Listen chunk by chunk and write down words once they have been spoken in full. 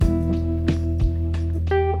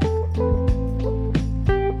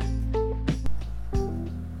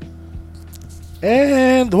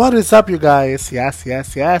And what is up, you guys? Yes,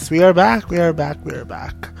 yes, yes. We are back. We are back. We are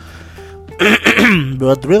back.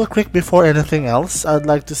 But real quick, before anything else, I'd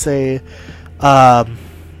like to say that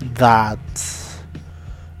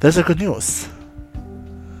there's a good news.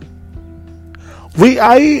 We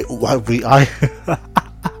I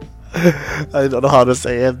I don't know how to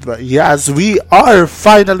say it, but yes, we are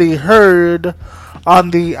finally heard on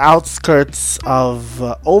the outskirts of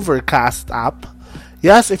Overcast app.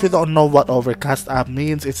 Yes, if you don't know what Overcast app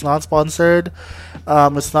means, it's not sponsored.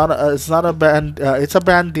 It's not a brand. It's a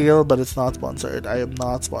brand deal, but it's not sponsored. I am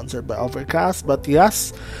not sponsored by Overcast, but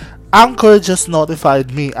yes, Anchor just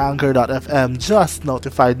notified me. Anchor.fm just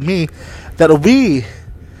notified me that we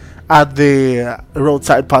at the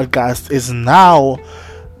Roadside Podcast is now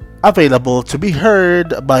available to be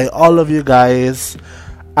heard by all of you guys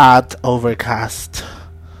at Overcast.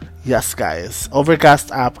 Yes, guys,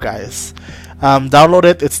 Overcast app, guys. Download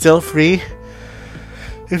it. It's still free.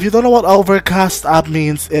 If you don't know what Overcast app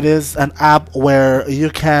means, it is an app where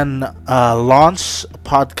you can launch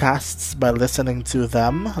podcasts by listening to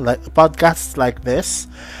them, like podcasts like this,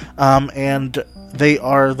 and they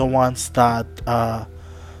are the ones that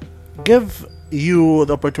give you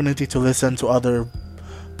the opportunity to listen to other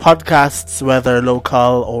podcasts, whether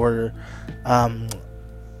local or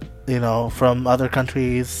from other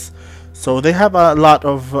countries. So they have a lot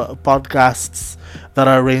of podcasts that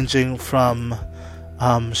are ranging from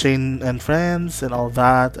Shane and Friends and all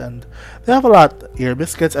that, and they have a lot. Ear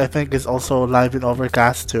Biscuits, I think, is also live in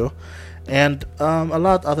Overcast too, and a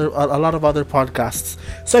lot of other podcasts.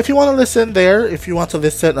 So if you want to listen there, if you want to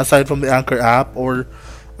listen aside from the Anchor app or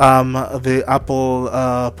the Apple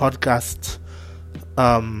podcast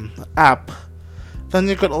app, then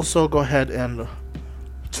you can also go ahead and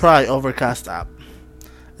try Overcast app.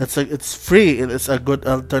 It's free. It's a good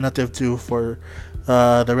alternative too for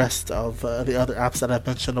the rest of the other apps that I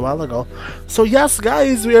mentioned a while ago. So yes,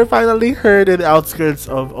 guys, we are finally heard in the outskirts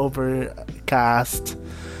of Overcast.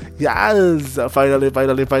 Yes,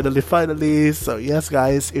 finally. So yes,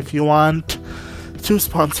 guys, if you want to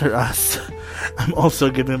sponsor us, I'm also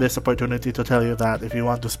giving this opportunity to tell you that if you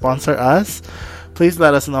want to sponsor us, please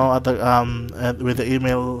let us know at the with the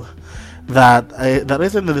email that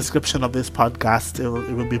is in the description of this podcast. It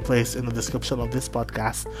will be placed in the description of this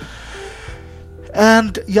podcast.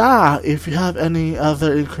 And yeah, if you have any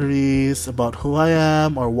other inquiries about who I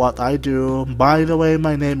am or what I do, by the way,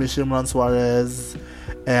 my name is Shimron Suarez,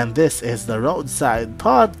 and this is the Roadside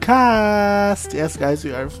Podcast. Yes, guys,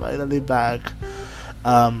 we are finally back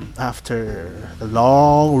after the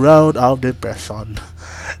long road of depression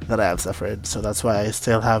that I have suffered. So that's why I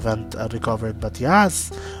still haven't recovered. But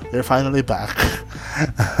yes, we're finally back.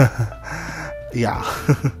 Yeah,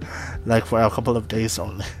 like for a couple of days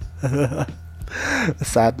only.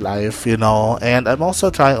 Sad life, and I'm also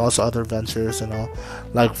trying other ventures,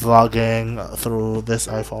 like vlogging through this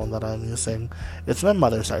iPhone that I'm using. It's my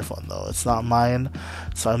mother's iPhone though, it's not mine,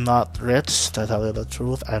 so I'm not rich, to tell you the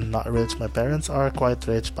truth. I'm not rich. My parents are quite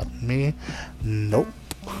rich, but me, nope.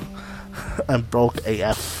 I'm broke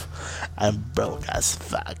AF. I'm broke as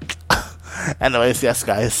fuck. Anyways, yes,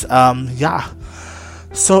 guys, yeah.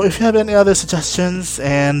 So if you have any other suggestions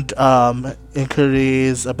and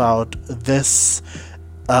inquiries about this,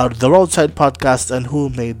 the Roadside Podcast, and who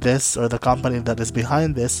made this or the company that is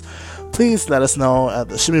behind this, please let us know at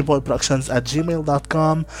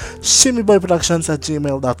shimmyboyproductions@gmail.com,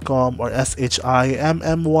 shimmyboyproductions@gmail.com, or SHIMMY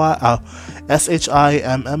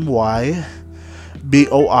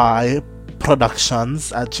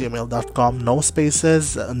productions@gmail.com. No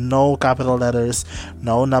spaces, no capital letters,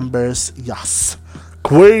 no numbers. Yes.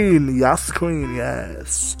 Queen, yes.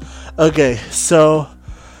 Okay, so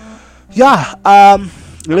yeah, and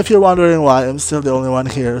if you're wondering why I'm still the only one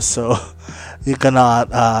here, so you cannot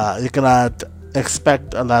expect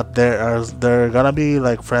that there are gonna be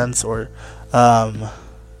like friends or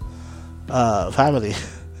family,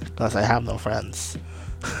 because I have no friends.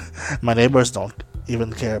 My neighbors don't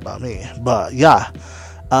even care about me. But yeah,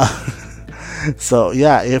 so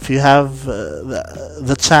yeah, if you have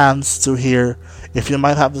the chance to hear. If you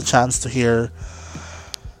might have the chance to hear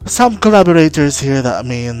some collaborators here, that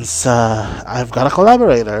means I've got a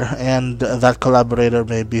collaborator, and that collaborator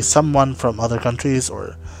may be someone from other countries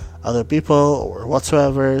or other people or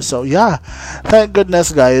whatsoever. So yeah, thank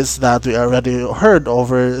goodness, guys, that we already heard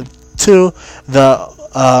over to the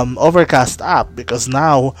Overcast app, because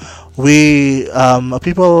now we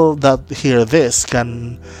people that hear this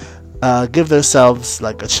can give themselves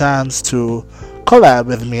like a chance to collab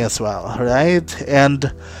with me as well, right?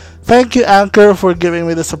 And thank you, Anchor, for giving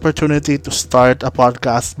me this opportunity to start a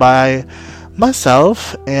podcast by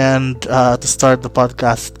myself and to start the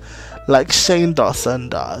podcast like Shane Dawson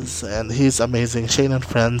does, and he's amazing. Shane and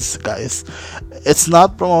Friends, guys. It's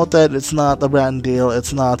not promoted, it's not a brand deal,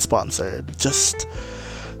 it's not sponsored. Just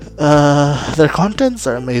their contents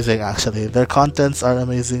are amazing. Actually, their contents are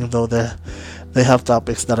amazing, though they have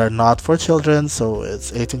topics that are not for children, so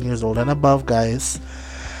it's 18 years old and above, guys,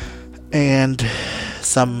 and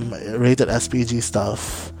some rated SPG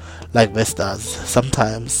stuff like this does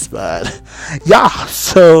sometimes. But yeah,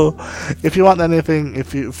 so if you want anything,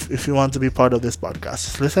 if you want to be part of this podcast,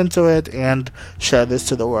 just listen to it and share this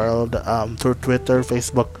to the world through Twitter,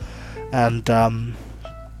 Facebook, and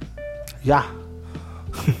yeah.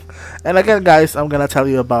 And again, guys, I'm gonna tell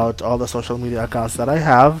you about all the social media accounts that I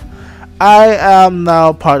have. I am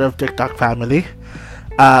now part of TikTok family.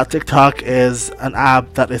 TikTok is an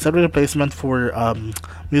app that is a replacement for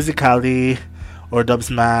Musical.ly or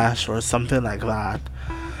Dubsmash or something like that.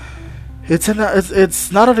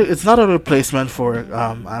 It's not a replacement for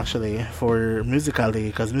actually for Musical.ly,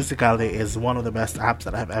 because Musical.ly is one of the best apps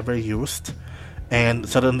that I've ever used, and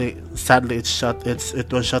sadly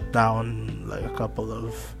it was shut down like a couple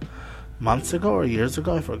of months ago or years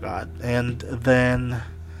ago, I forgot, and then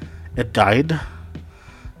it died.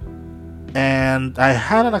 And I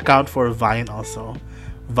had an account for Vine also.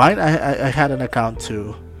 Vine, I had an account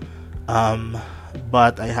too,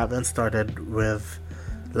 but I haven't started with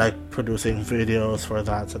like producing videos for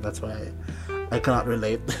that, so that's why I cannot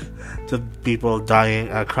relate to people dying,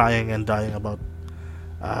 crying and dying about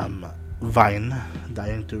Vine,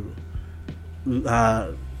 dying to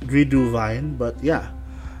redo Vine. But yeah,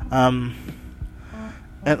 and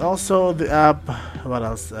also the app. What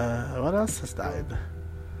else? What else has died?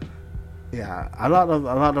 Yeah, a lot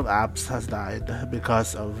of apps has died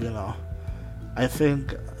because of, I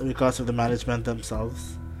think because of the management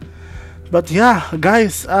themselves. But yeah,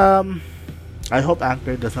 guys, I hope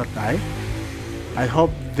Anchor does not die. I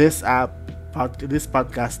hope this this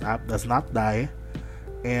podcast app does not die,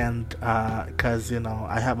 and because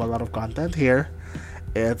I have a lot of content here.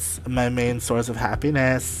 It's my main source of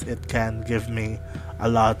happiness. It can give me a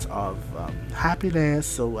lot of happiness.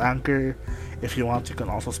 So Anchor, if you want, you can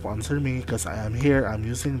also sponsor me, because I am here. I'm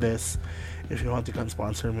using this. If you want, you can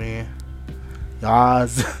sponsor me.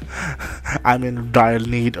 Yes, I'm in dire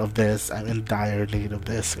need of this. I'm in dire need of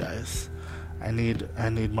this, guys. I need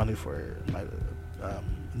money for my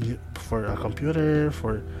for a computer,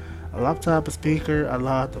 for a laptop, a speaker, a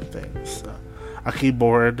lot of things. A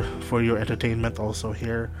keyboard for your entertainment also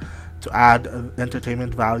here, to add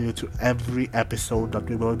entertainment value to every episode that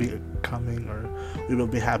we will be coming or we will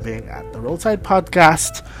be having at the Roadside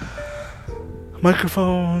Podcast.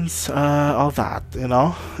 Microphones, all that,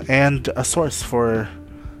 and a source for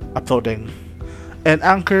uploading. And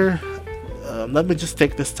Anchor, let me just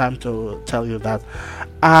take this time to tell you that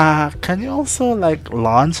can you also like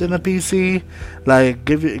launch in a PC, like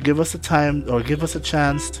give us a time or give us a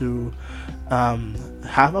chance to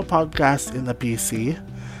have a podcast in a PC,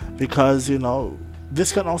 because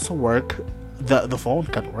this can also work. The phone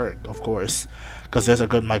can work, of course, because there's a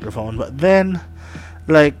good microphone. But then,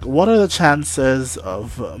 like, what are the chances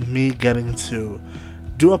of me getting to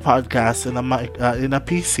do a podcast in a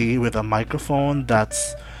PC with a microphone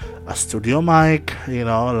that's a studio mic,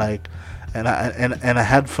 like, and a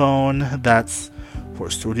headphone that's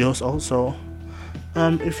for studios also.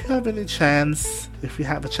 If you have any chance, if you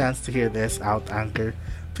have a chance to hear this out, Anchor,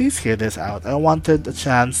 please hear this out. I wanted a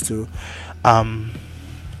chance to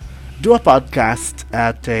do a podcast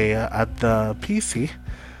at the PC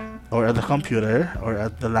or at the computer or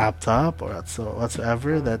at the laptop or at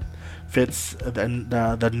whatsoever that fits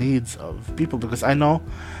the needs of people, because I know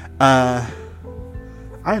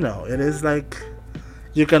it is like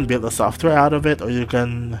you can build a software out of it, or you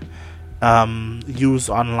can use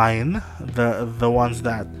online the ones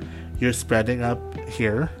that you're spreading up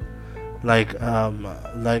here, like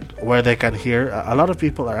where they can hear. A lot of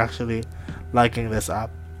people are actually liking this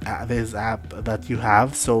app that you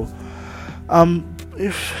have. So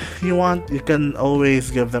if you want, you can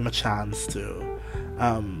always give them a chance to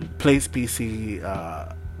place PC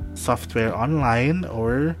software online,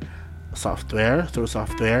 or through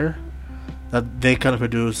software that they can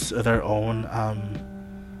produce their own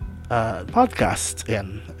podcast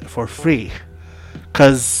in for free.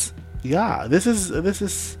 Because this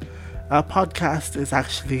is a podcast is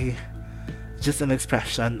actually just an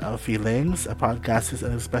expression of feelings. A podcast is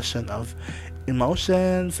an expression of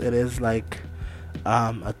emotions. It is like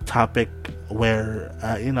a topic where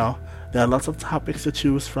there are lots of topics to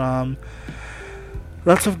choose from,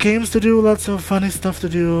 lots of games to do, lots of funny stuff to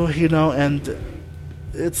do, and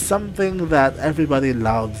it's something that everybody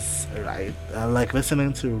loves, right? Like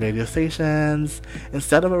listening to radio stations.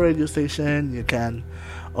 Instead of a radio station, you can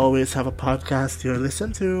always have a podcast you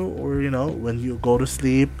listen to, or when you go to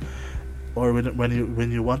sleep, or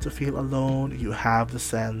when you want to feel alone, you have the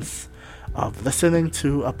sense of listening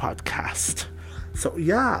to a podcast. So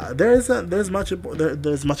yeah, there's much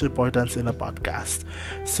importance in a podcast.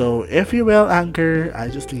 So if you will, Anchor, I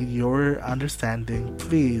just need your understanding.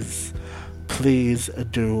 Please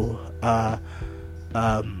do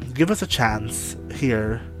give us a chance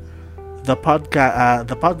here. The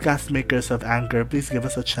podcast makers of Anchor, please give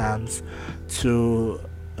us a chance to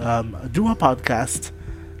do a podcast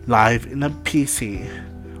live in a PC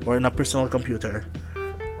or in a personal computer,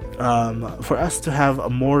 for us to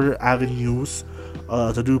have more avenues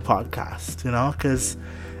to do podcast, because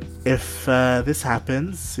if this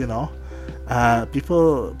happens,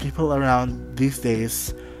 people around these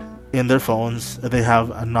days in their phones, they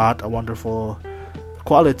have not a wonderful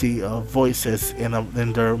quality of voices in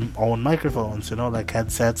their own microphones, like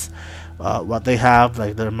headsets. What they have,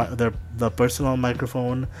 like the personal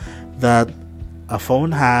microphone that a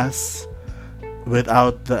phone has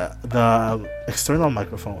without the external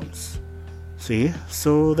microphones. See,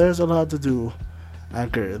 so there's a lot to do.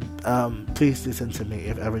 Anchor, please listen to me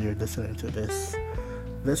if ever you're listening to this.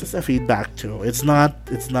 This is a feedback too. It's not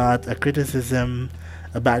a criticism,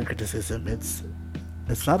 a bad criticism. It's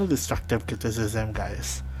not a destructive criticism,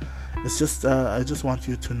 guys. It's just I just want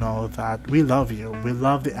you to know that we love you. We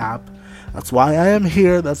love the app. That's why I am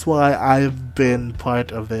here. That's why I've been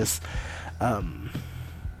part of this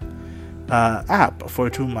app for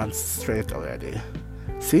 2 months straight already.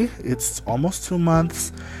 See, it's almost 2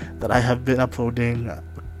 months that I have been uploading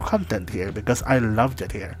content here because I loved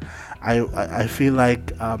it here. I feel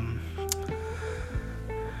like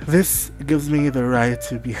this gives me the right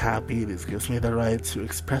to be happy. This gives me the right to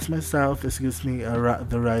express myself. This gives me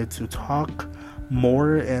the right to talk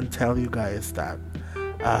more and tell you guys that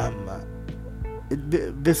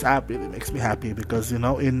this app really makes me happy because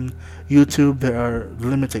in YouTube there are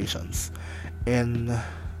limitations. In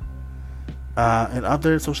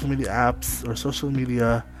other social media apps or social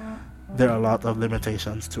media, there are a lot of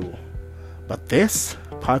limitations too. But this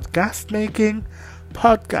podcast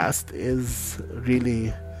is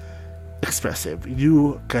really expressive.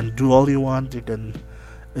 You can do all you want. You can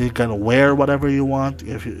wear whatever you want.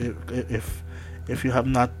 If you have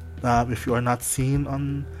not if you are not seen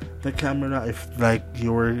on the camera, if like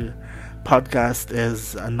your podcast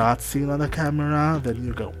is not seen on the camera, then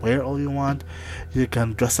you can wear all you want. You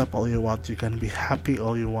can dress up all you want. You can be happy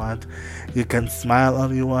all you want. You can smile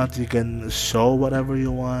all you want. You can show whatever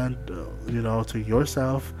you want, to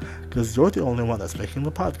yourself, because you're the only one that's making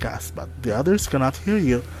the podcast. But the others cannot hear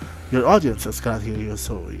you. Your audiences cannot hear you.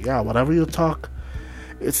 So yeah, whatever you talk,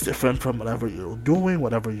 it's different from whatever you're doing,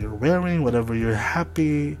 whatever you're wearing, whatever you're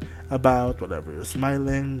happy about, whatever you're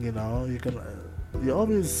smiling. You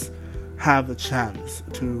always have the chance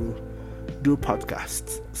to do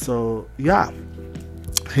podcasts. So yeah,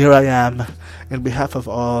 here I am in behalf of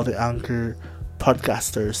all the Anchor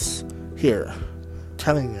podcasters here,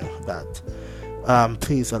 telling you that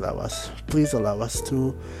please allow us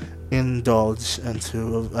to indulge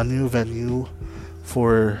into a new venue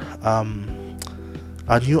for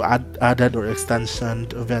a new added or extension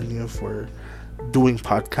venue for doing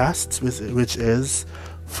podcasts, which is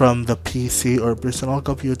from the PC or personal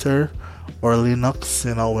computer or Linux,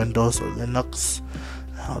 Windows or Linux,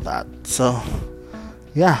 all that. So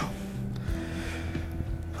yeah,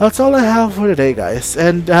 that's all I have for today, guys.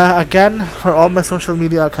 And again, for all my social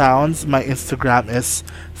media accounts, my Instagram is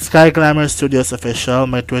Sky Glamour Studios Official.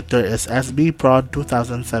 My Twitter is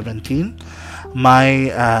sbprod2017.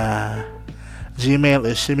 My Gmail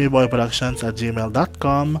is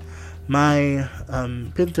shimmyboyproductions@gmail.com. My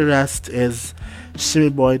Pinterest is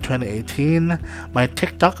shimmyboy2018. My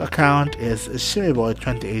TikTok account is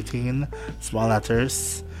shimmyboy2018, small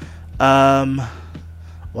letters.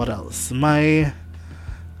 What else? My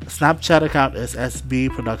Snapchat account is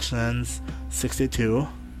sbproductions62.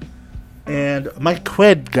 And my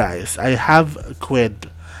Quid, guys, I have a Quid.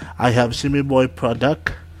 I have shimmyboy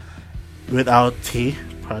product without T,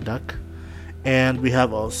 product. And we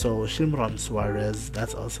have also Shimron Suarez.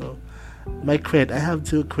 That's also my Quid. I have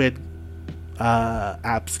 2 Quid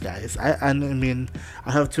apps, guys. I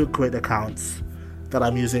have 2 Quid accounts that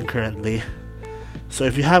I'm using currently. So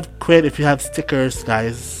if you have Quid, if you have stickers,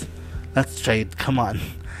 guys, let's trade. Come on.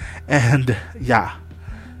 And yeah.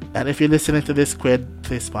 And if you're listening to this, Quid,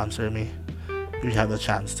 please sponsor me. You have the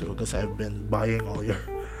chance to, because I've been buying all your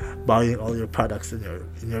products in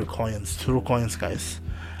your coins, true coins, guys.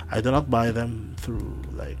 I do not buy them through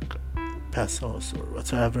like pesos or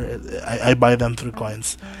whatsoever. I buy them through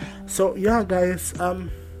coins. So yeah, guys,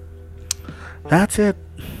 that's it.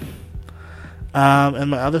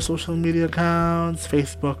 And my other social media accounts,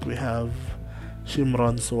 Facebook, we have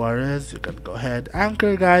Shimron Suarez. You can go ahead.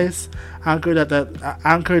 Anchor, guys. Anchor.fm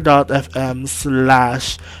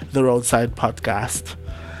slash The Roadside Podcast.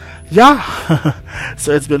 Yeah.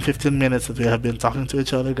 So it's been 15 minutes that we have been talking to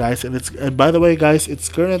each other, guys. And it's by the way, guys, it's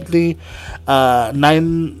currently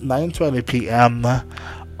 9:20 p.m.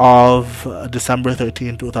 of December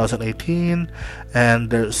 13, 2018, and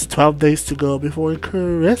there's 12 days to go before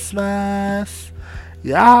Christmas.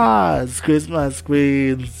 Yeah, it's Christmas,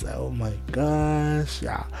 Queens. Oh my gosh,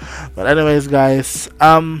 yeah. But anyways, guys,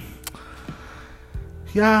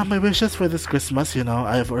 yeah, my wishes for this Christmas,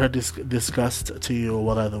 I've already discussed to you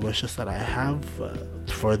what are the wishes that I have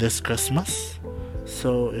for this Christmas.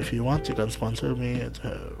 So if you want, you can sponsor me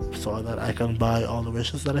so that I can buy all the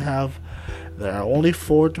wishes that I have. There are only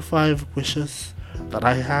 4 to 5 wishes that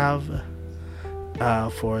I have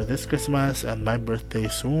for this Christmas and my birthday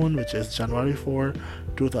soon, which is January 4,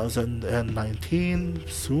 2019.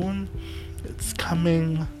 Soon. It's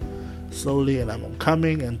coming slowly, and I'm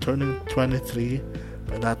coming and turning 23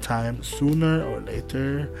 by that time, sooner or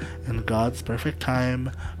later, in God's perfect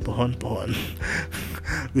time. Pohon pohon.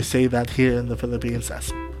 We say that here in the Philippines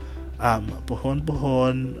as pohon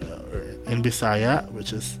pohon in Bisaya,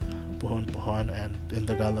 which is pohon pohon, and in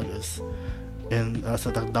Tagalog is in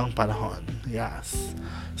sa tagdang panahon. Yes.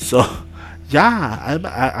 So yeah, I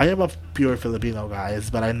am a pure Filipino, guys,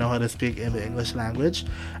 but I know how to speak in the English language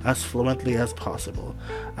as fluently as possible.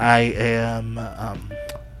 I am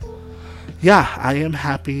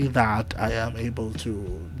happy that I am able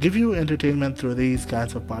to give you entertainment through these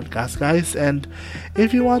kinds of podcasts, guys. And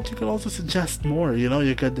if you want, you can also suggest more.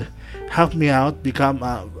 You could help me out,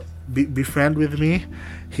 befriend with me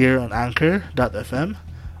here on Anchor.fm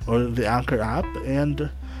or the Anchor app, and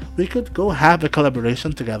we could go have a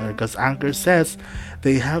collaboration together, because Anchor says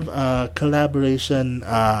they have a collaboration.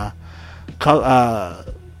 You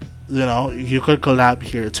could collab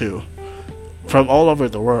here too. From all over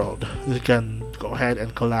the world, you can go ahead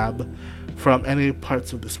and collab from any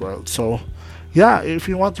parts of this world. So yeah, if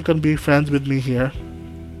you want, you can be friends with me here.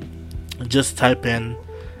 Just type in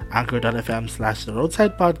Anchor.fm slash The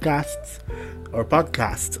Roadside Podcasts, or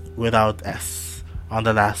podcast without S on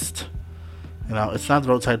the last. It's not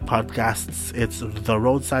Roadside Podcasts, it's The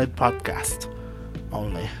Roadside Podcast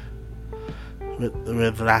only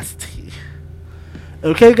with last T.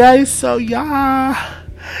 Okay, guys, so yeah,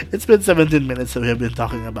 it's been 17 minutes that we have been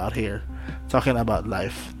talking about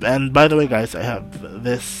life. And by the way, guys, I have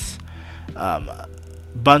this a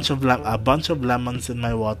bunch of lemons in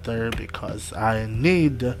my water, because I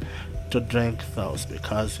need to drink those,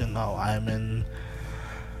 because I'm in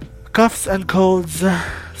coughs and colds.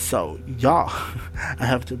 So yeah, I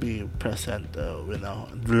have to be present.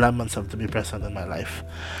 Lemons have to be present in my life.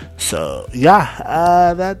 So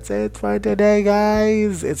yeah, that's it for today,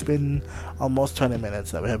 guys. It's been almost 20 minutes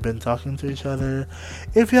that we have been talking to each other.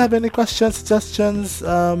 If you have any questions, suggestions,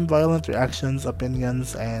 violent reactions,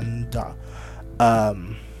 opinions, and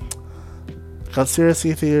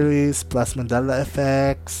conspiracy theories, plus Mandela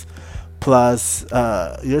effects, plus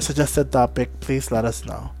your suggested topic, please let us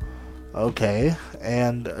know. Okay,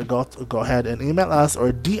 and go ahead and email us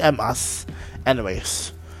or DM us.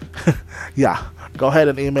 Anyways, yeah, go ahead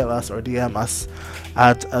and email us or DM us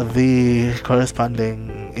at the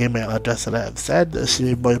corresponding email address that I have said,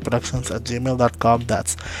 shimmyboyproductions@gmail.com.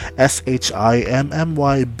 That's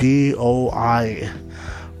SHIMMYBOI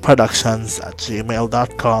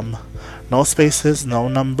productions@gmail.com. No spaces, no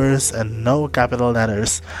numbers, and no capital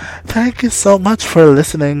letters. Thank you so much for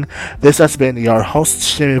listening. This has been your host,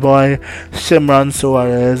 Shimmy Boy, Shimron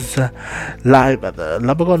Suarez, live at the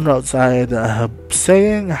Labagon Roadside,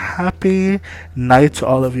 saying happy night to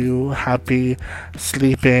all of you. Happy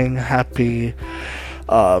sleeping, happy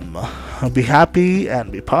be happy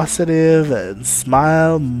and be positive and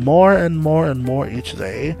smile more and more and more each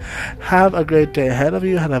day. Have a great day ahead of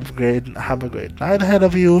you. Have a great night ahead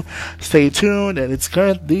of you. Stay tuned, and it's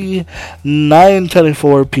currently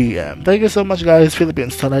 9:24 p.m. Thank you so much, guys.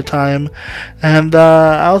 Philippines Standard Time, and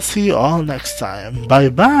I'll see you all next time. Bye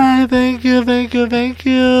bye. Thank you,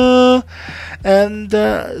 and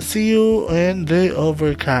see you in the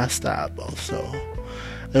Overcast app also.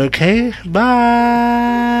 Okay,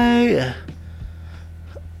 bye.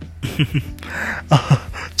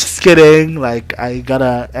 Just kidding. Like, I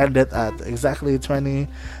gotta end it at exactly 20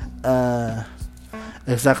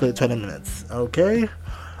 minutes. Okay.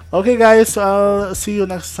 Okay, guys, so I'll see you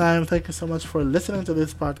next time. Thank you so much for listening to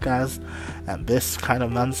this podcast and this kind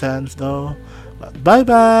of nonsense, though. Bye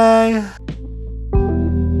bye.